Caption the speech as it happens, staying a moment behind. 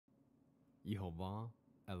Yehovah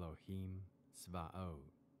Elohim Svaot.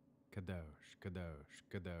 Kadosh, Kadosh,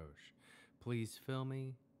 Kadosh. Please fill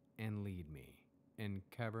me and lead me, and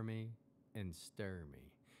cover me and stir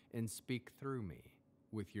me, and speak through me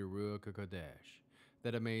with your Ruach HaKodesh,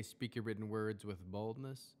 that I may speak your written words with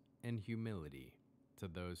boldness and humility to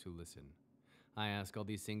those who listen. I ask all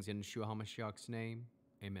these things in Yeshua HaMashiach's name.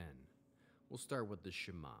 Amen. We'll start with the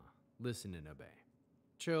Shema. Listen and obey.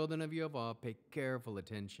 Children of Yehovah, pay careful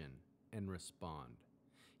attention and respond.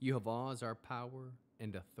 Yehovah is our power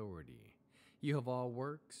and authority. Yehovah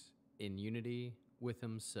works in unity with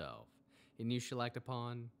himself, and you shall act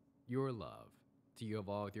upon your love to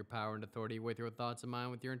Yehovah with your power and authority, with your thoughts and mind,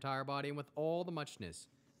 with your entire body, and with all the muchness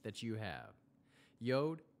that you have.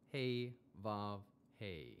 Yod, Hey, Vav,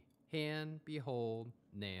 Hey. Hand, behold,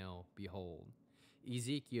 nail, behold.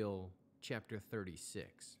 Ezekiel chapter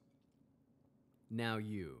 36. Now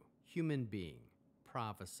you, human being,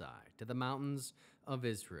 prophesy to the mountains of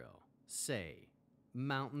Israel. Say,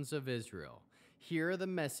 mountains of Israel, hear the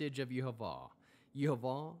message of Yehovah.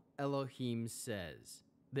 Yehovah Elohim says,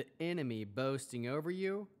 the enemy boasting over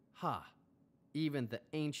you, ha! Even the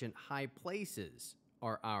ancient high places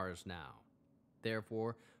are ours now.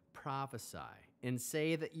 Therefore, prophesy and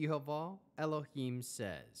say that Yehovah Elohim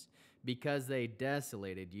says, because they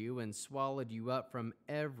desolated you and swallowed you up from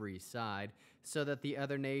every side, so that the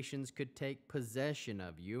other nations could take possession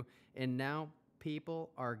of you, and now people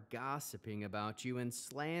are gossiping about you and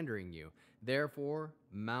slandering you. Therefore,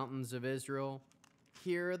 mountains of Israel,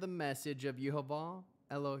 hear the message of Yehovah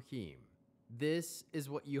Elohim. This is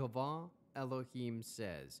what Yehovah Elohim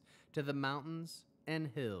says to the mountains and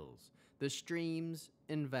hills, the streams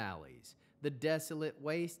and valleys, the desolate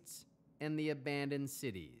wastes and the abandoned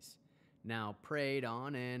cities, now preyed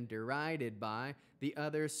on and derided by the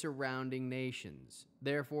other surrounding nations.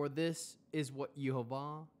 Therefore, this is what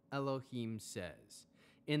Yehovah Elohim says.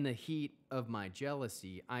 In the heat of my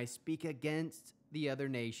jealousy, I speak against the other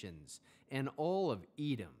nations and all of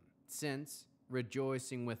Edom, since,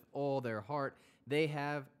 rejoicing with all their heart, they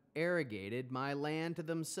have arrogated my land to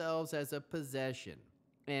themselves as a possession,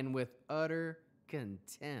 and with utter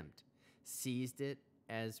contempt seized it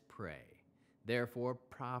as prey. Therefore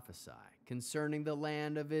prophesy concerning the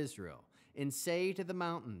land of Israel, and say to the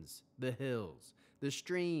mountains, the hills, the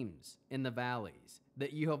streams, and the valleys,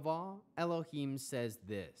 that Yehovah Elohim says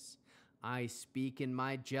this, I speak in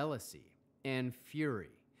my jealousy and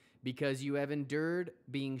fury, because you have endured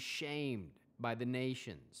being shamed by the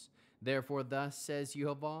nations. Therefore thus says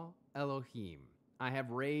Yehovah Elohim, I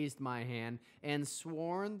have raised my hand and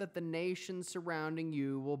sworn that the nations surrounding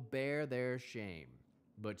you will bear their shame.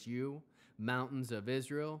 But you, mountains of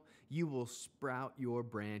Israel, you will sprout your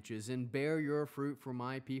branches and bear your fruit for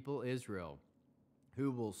my people Israel,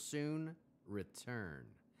 who will soon return.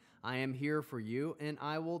 I am here for you, and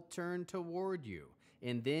I will turn toward you,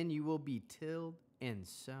 and then you will be tilled and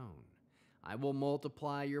sown. I will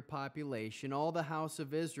multiply your population, all the house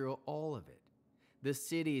of Israel, all of it. The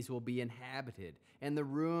cities will be inhabited, and the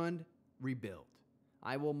ruined rebuilt.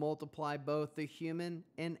 I will multiply both the human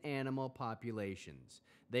and animal populations.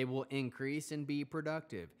 They will increase and be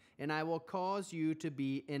productive, and I will cause you to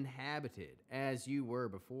be inhabited as you were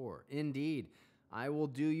before. Indeed, I will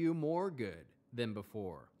do you more good than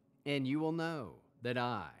before, and you will know that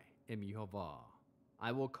I am Yehovah.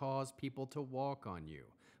 I will cause people to walk on you,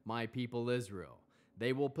 my people Israel.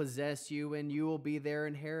 They will possess you, and you will be their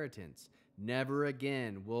inheritance. Never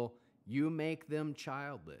again will you make them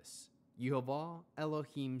childless. Yehovah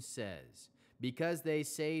Elohim says, because they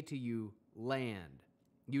say to you, land,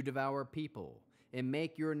 you devour people, and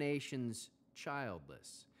make your nations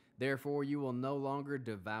childless. Therefore you will no longer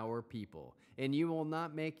devour people, and you will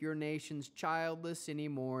not make your nations childless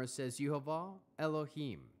anymore, says Yehovah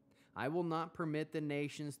Elohim. I will not permit the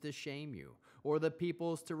nations to shame you, or the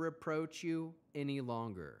peoples to reproach you any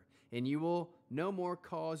longer, and you will no more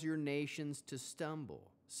cause your nations to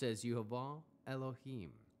stumble, says Yehovah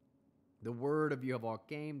Elohim. The word of Yehovah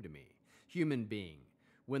came to me, human being.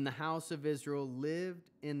 When the house of Israel lived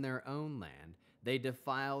in their own land, they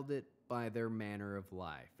defiled it by their manner of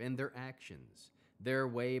life and their actions. Their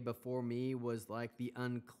way before me was like the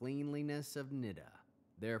uncleanliness of Niddah.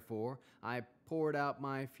 Therefore I poured out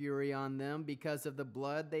my fury on them because of the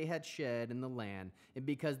blood they had shed in the land, and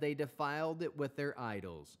because they defiled it with their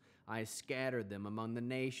idols. I scattered them among the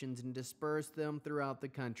nations and dispersed them throughout the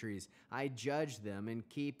countries. I judged them in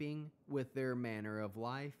keeping with their manner of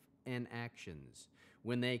life and actions.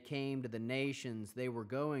 When they came to the nations they were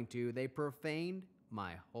going to, they profaned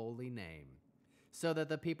my holy name, so that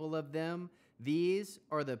the people of them, these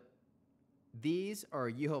are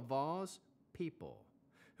Yehovah's people,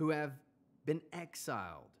 who have been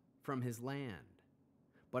exiled from his land.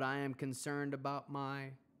 But I am concerned about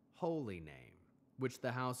my holy name, which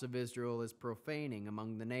the house of Israel is profaning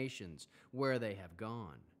among the nations where they have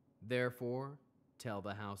gone. Therefore, tell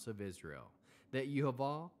the house of Israel that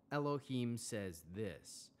Yehovah Elohim says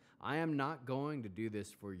this: I am not going to do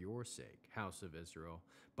this for your sake, house of Israel,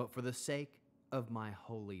 but for the sake of my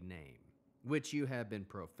holy name, which you have been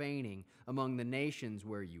profaning among the nations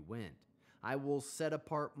where you went. I will set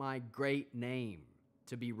apart my great name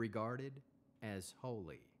to be regarded as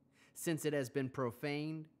holy. Since it has been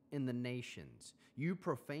profaned in the nations, you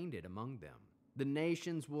profaned it among them. The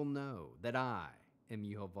nations will know that I am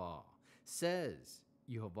Yehovah, says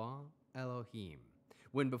Yehovah Elohim,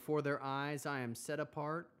 when before their eyes I am set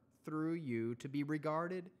apart through you to be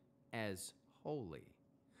regarded as holy.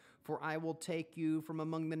 For I will take you from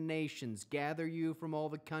among the nations, gather you from all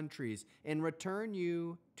the countries, and return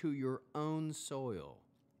you to your own soil.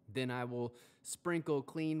 Then I will sprinkle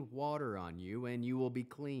clean water on you, and you will be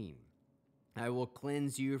clean. I will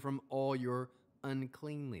cleanse you from all your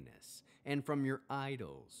uncleanliness and from your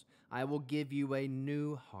idols. I will give you a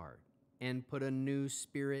new heart and put a new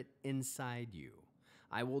spirit inside you.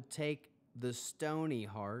 I will take the stony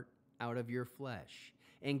heart out of your flesh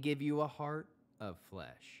and give you a heart of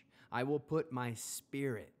flesh. I will put my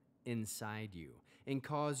spirit inside you and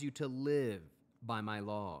cause you to live by my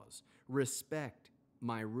laws, respect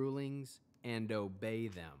my rulings, and obey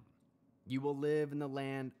them. You will live in the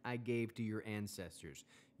land I gave to your ancestors.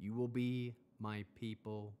 You will be my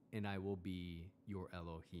people, and I will be your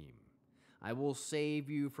Elohim. I will save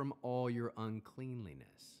you from all your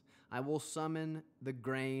uncleanliness. I will summon the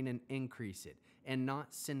grain and increase it, and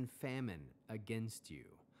not send famine against you.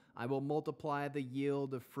 I will multiply the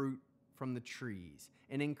yield of fruit from the trees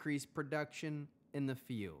and increase production in the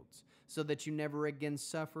fields, so that you never again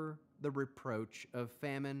suffer the reproach of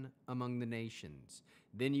famine among the nations.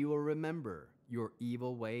 Then you will remember your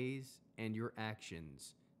evil ways and your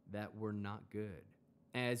actions that were not good.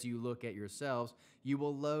 As you look at yourselves, you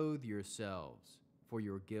will loathe yourselves for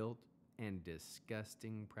your guilt and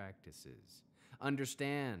disgusting practices.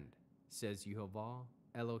 Understand, says Yehovah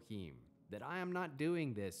Elohim, that I am not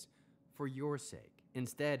doing this for your sake.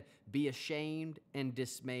 Instead, be ashamed and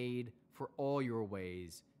dismayed for all your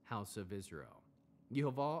ways, house of Israel.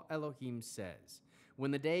 Yehovah Elohim says,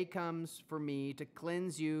 when the day comes for me to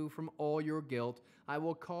cleanse you from all your guilt, I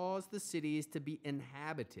will cause the cities to be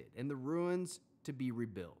inhabited and the ruins to be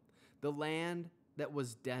rebuilt. The land that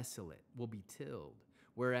was desolate will be tilled,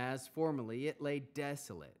 whereas formerly it lay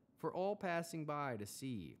desolate for all passing by to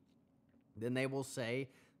see. Then they will say,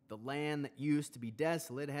 the land that used to be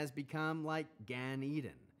desolate has become like Gan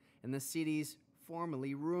Eden, and the cities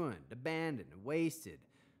formerly ruined, abandoned, and wasted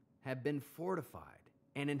have been fortified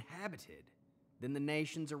and inhabited. Then the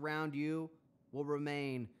nations around you will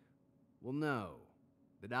know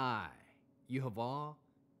that I, Yehovah,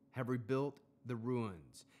 have rebuilt the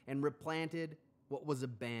ruins and replanted what was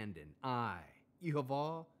abandoned. I,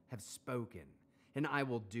 Yehovah, have spoken, and I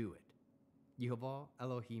will do it. Yehovah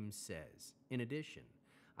Elohim says, in addition,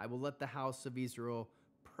 I will let the house of Israel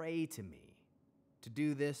pray to me to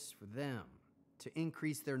do this for them, to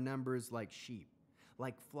increase their numbers like sheep,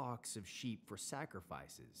 like flocks of sheep for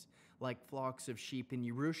sacrifices, like flocks of sheep in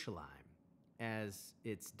Jerusalem, as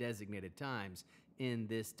its designated times. In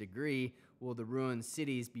this degree will the ruined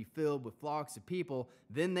cities be filled with flocks of people.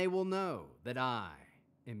 Then they will know that I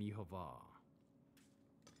am Yehovah.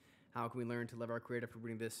 How can we learn to love our Creator for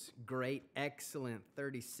reading this great, excellent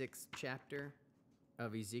 36th chapter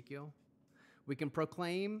of Ezekiel? We can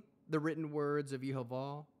proclaim the written words of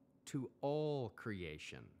Yehovah to all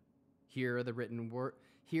creation. Hear the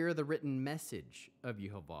written message of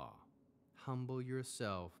Yehovah. Humble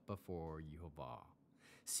yourself before Yehovah.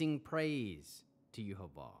 Sing praise to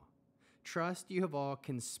Yehovah. Trust Yehovah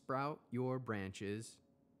can sprout your branches,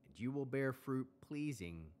 and you will bear fruit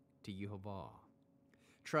pleasing to Yehovah.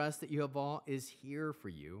 Trust that Yehovah is here for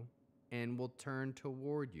you and will turn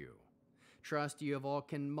toward you. Trust Yehovah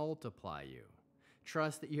can multiply you.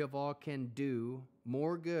 Trust that Yehovah can do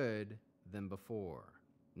more good than before.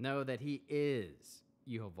 Know that he is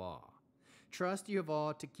Yehovah. Trust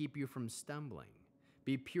Yehovah to keep you from stumbling.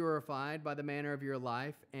 Be purified by the manner of your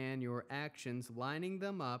life and your actions, lining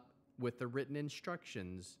them up with the written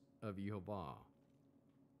instructions of Yehovah.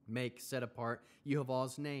 Make set apart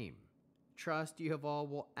Yehovah's name. Trust Yehovah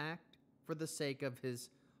will act for the sake of his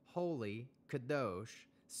holy, kadosh,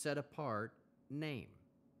 set apart name.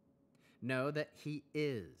 Know that he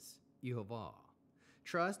is Yehovah.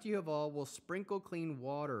 Trust Yehovah will sprinkle clean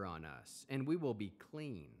water on us, and we will be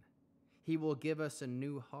clean. He will give us a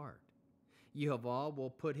new heart. Yehovah will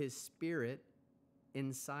put his spirit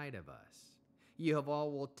inside of us.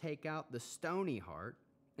 Yehovah will take out the stony heart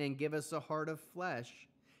and give us a heart of flesh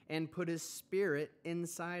and put his spirit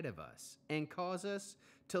inside of us and cause us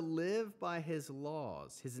to live by his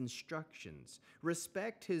laws, his instructions,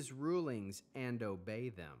 respect his rulings, and obey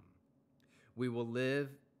them. We will live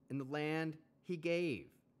in the land he gave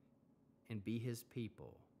and be his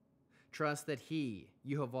people. Trust that he,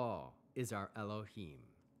 Yehovah, is our Elohim.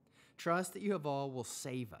 Trust that Yehovah will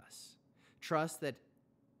save us. Trust that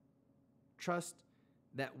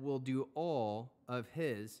we'll do all of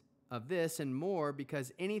this and more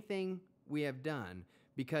because anything we have done,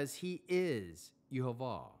 because he is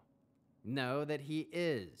Yehovah. Know that he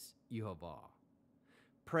is Yehovah.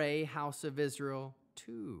 Pray, house of Israel,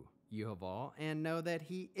 to Yehovah, and know that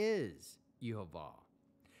he is Yehovah.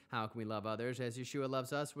 How can we love others as Yeshua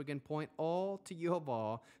loves us? We can point all to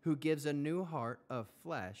Yehovah, who gives a new heart of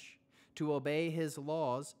flesh to obey his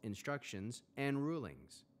laws, instructions, and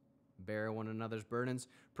rulings. Bear one another's burdens.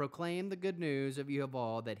 Proclaim the good news of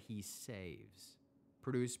Yehovah that he saves.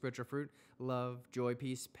 Produce spiritual fruit, love, joy,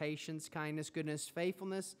 peace, patience, kindness, goodness,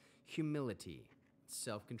 faithfulness, humility,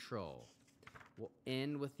 self-control. We'll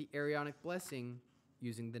end with the Aaronic blessing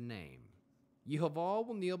using the name. Yehovah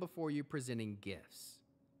will kneel before you presenting gifts,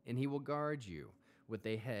 and he will guard you with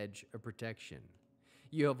a hedge of protection.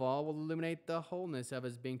 Yehovah will illuminate the wholeness of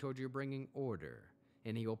his being toward you, bringing order,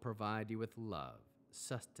 and he will provide you with love,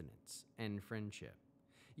 sustenance, and friendship.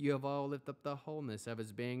 Yehovah will lift up the wholeness of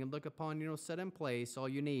his being and look upon you and will set in place all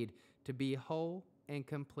you need to be whole and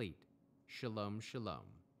complete. Shalom, shalom.